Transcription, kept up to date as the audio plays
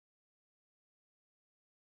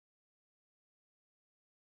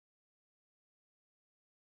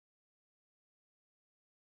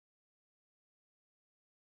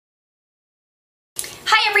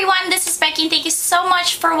everyone, this is Becky and thank you so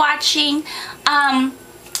much for watching.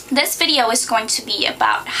 This video is going to be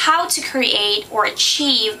about how to create or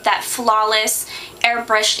achieve that flawless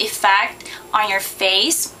airbrush effect on your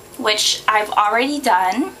face, which I've already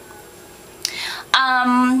done.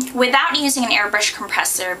 Without using an airbrush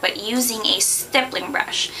compressor, but using a stippling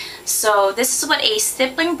brush. So this is what a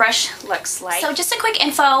stippling brush looks like. So just a quick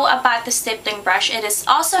info about the stippling brush. It is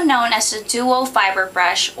also known as a dual fiber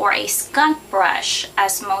brush or a skunk brush,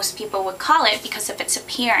 as most people would call it because of its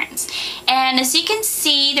appearance. And as you can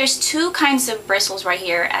see, there's two kinds of bristles right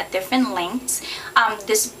here at different lengths.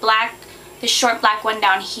 This short black one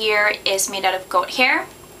down here is made out of goat hair,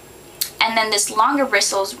 and then this longer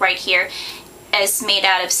bristles right here is made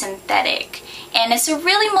out of synthetic, and it's a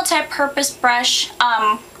really multi-purpose brush.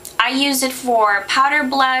 I use it for powder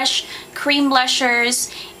blush, cream blushers,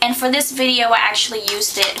 and for this video I actually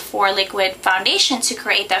used it for liquid foundation to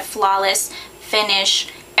create that flawless finish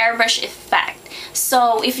airbrush effect.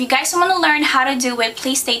 So if you guys want to learn how to do it,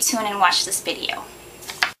 please stay tuned and watch this video.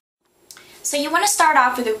 So you want to start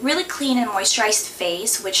off with a really clean and moisturized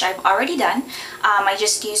face, which I've already done. I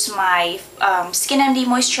just used my Skin MD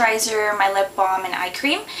moisturizer, my lip balm, and eye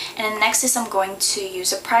cream. And then next is I'm going to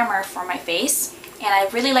use a primer for my face. And I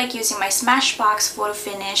really like using my Smashbox Photo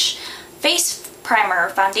Finish face primer,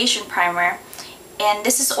 foundation primer. And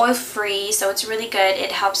this is oil free, so it's really good.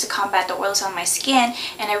 It helps to combat the oils on my skin.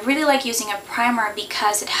 And I really like using a primer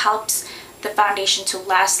because it helps the foundation to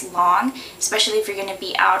last long, especially if you're going to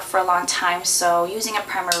be out for a long time. So using a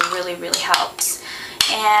primer really helps.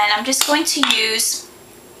 And I'm just going to use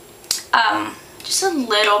just a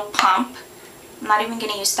little pump. I'm not even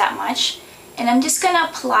going to use that much, and I'm just going to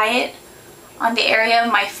apply it on the area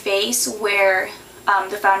of my face where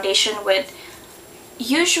the foundation would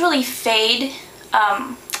usually fade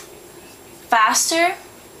faster,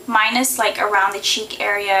 minus like around the cheek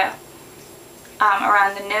area,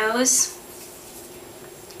 around the nose,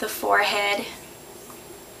 the forehead.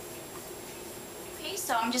 Okay,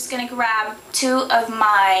 so I'm just gonna grab two of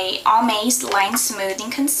my Almay's Line Smoothing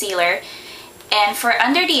Concealer, and for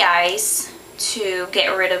under the eyes, to get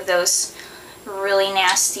rid of those really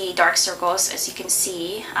nasty dark circles. As you can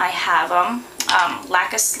see, I have them.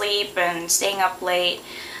 Lack of sleep and staying up late.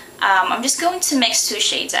 I'm just going to mix two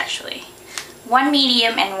shades actually. One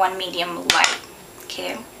medium and one medium light.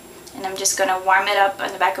 Okay. And I'm just going to warm it up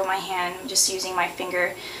on the back of my hand. I'm just using my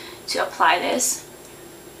finger to apply this.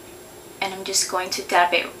 And I'm just going to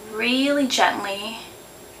dab it really gently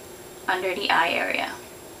under the eye area.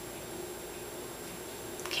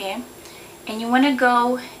 Okay. And you want to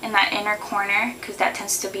go in that inner corner because that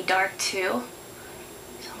tends to be dark too.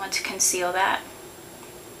 So I want to conceal that.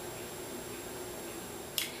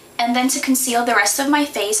 And then to conceal the rest of my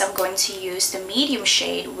face, I'm going to use the medium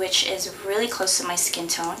shade, which is really close to my skin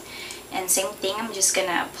tone. And same thing, I'm just going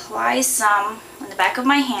to apply some on the back of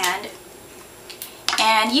my hand.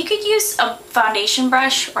 And you could use a foundation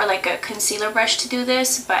brush or like a concealer brush to do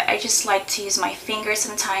this, but I just like to use my finger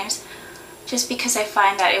sometimes, just because I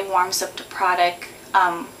find that it warms up the product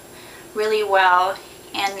really well,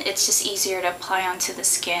 and it's just easier to apply onto the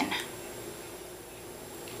skin.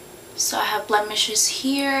 So I have blemishes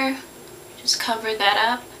here, just cover that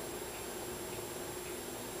up.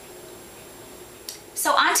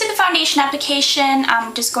 So onto the foundation application,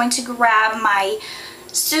 I'm just going to grab my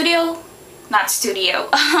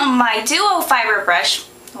my Duo Fiber brush.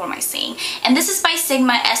 What am I saying? And this is by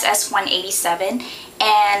Sigma SS187,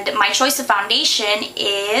 and my choice of foundation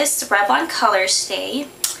is Revlon Color Stay.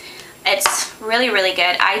 It's really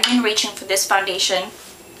good. I've been reaching for this foundation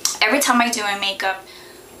every time I do my makeup.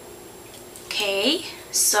 Okay,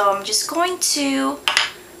 so I'm just going to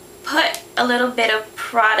put a little bit of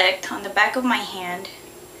product on the back of my hand.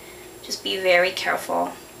 Just be very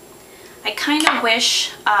careful. I kind of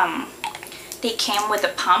wish they came with a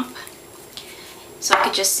pump, so I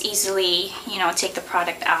could just easily, you know, take the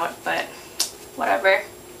product out, but whatever.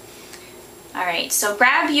 Alright, so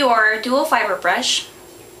grab your dual fiber brush,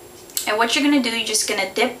 and what you're going to do, you're just going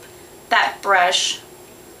to dip that brush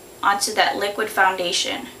onto that liquid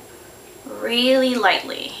foundation really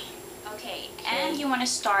lightly. Okay, and you want to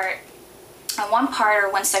start on one part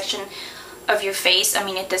or one section of your face. I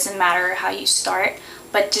mean, it doesn't matter how you start,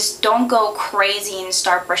 but just don't go crazy and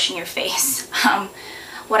start brushing your face.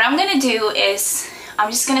 What I'm going to do is I'm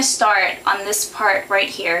just going to start on this part right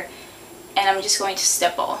here, and I'm just going to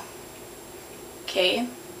stipple. Okay?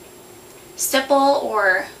 Stipple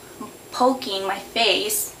or poking my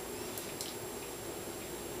face.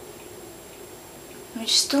 I'm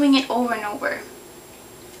just doing it over and over.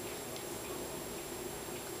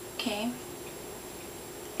 Okay?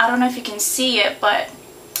 I don't know if you can see it, but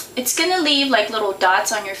it's gonna leave like little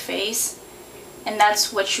dots on your face, and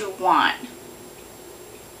that's what you want.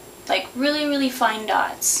 Like really, really fine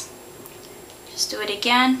dots. Just do it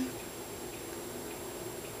again.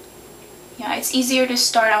 Yeah, it's easier to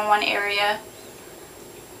start on one area.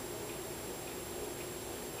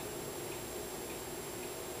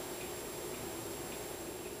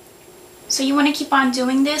 So you want to keep on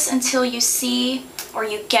doing this until you see or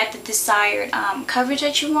you get the desired coverage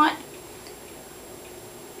that you want.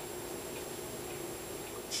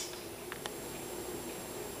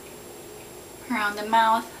 Around the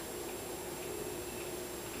mouth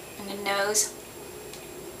and the nose.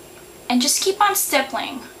 And just keep on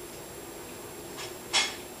stippling.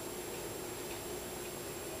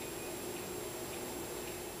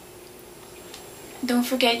 Don't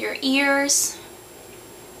forget your ears.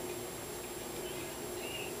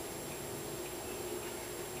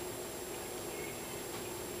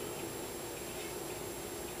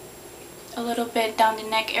 A little bit down the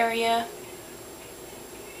neck area,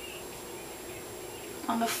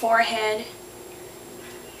 on the forehead,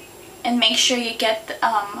 and make sure you get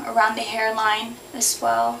around the hairline as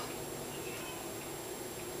well,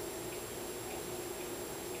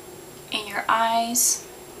 in your eyes.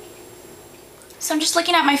 So I'm just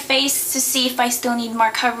looking at my face to see if I still need more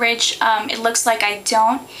coverage. It looks like I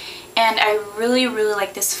don't, and I really, really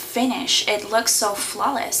like this finish. It looks so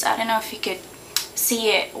flawless. I don't know if you could see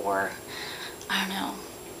it, or I don't know,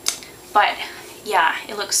 but yeah,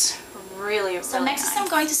 it looks really, really So next nice. I'm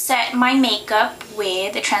going to set my makeup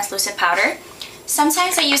with a translucent powder.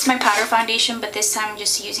 Sometimes I use my powder foundation, but this time I'm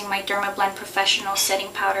just using my Dermablend Professional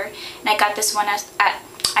Setting Powder, and I got this one at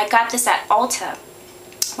Ulta.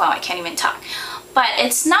 Wow, I can't even talk. But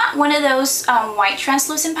it's not one of those white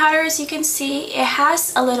translucent powders. You can see it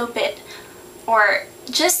has a little bit, or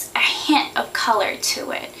just a hint of color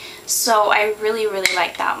to it. So I really, really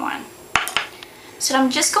like that one. So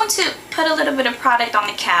I'm just going to put a little bit of product on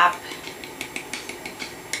the cap.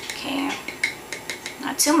 Okay,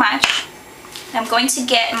 not too much. I'm going to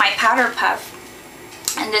get my powder puff,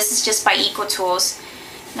 and this is just by Eco Tools.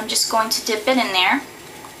 And I'm just going to dip it in there.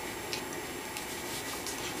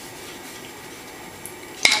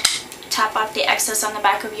 Tap off the excess on the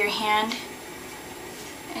back of your hand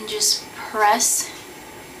and just press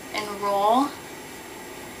and roll.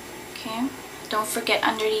 Okay, don't forget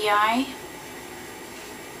under the eye,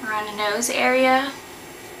 around the nose area.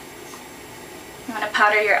 You want to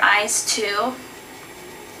powder your eyes too.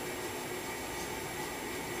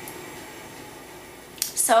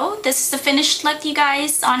 So this is the finished look, you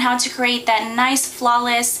guys, on how to create that nice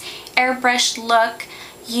flawless airbrush look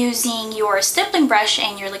using your stippling brush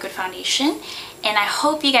and your liquid foundation. And I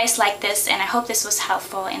hope you guys like this, and I hope this was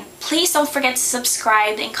helpful. And please don't forget to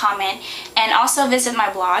subscribe and comment, and also visit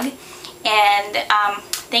my blog. And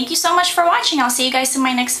thank you so much for watching. I'll see you guys in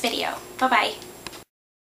my next video. Bye bye.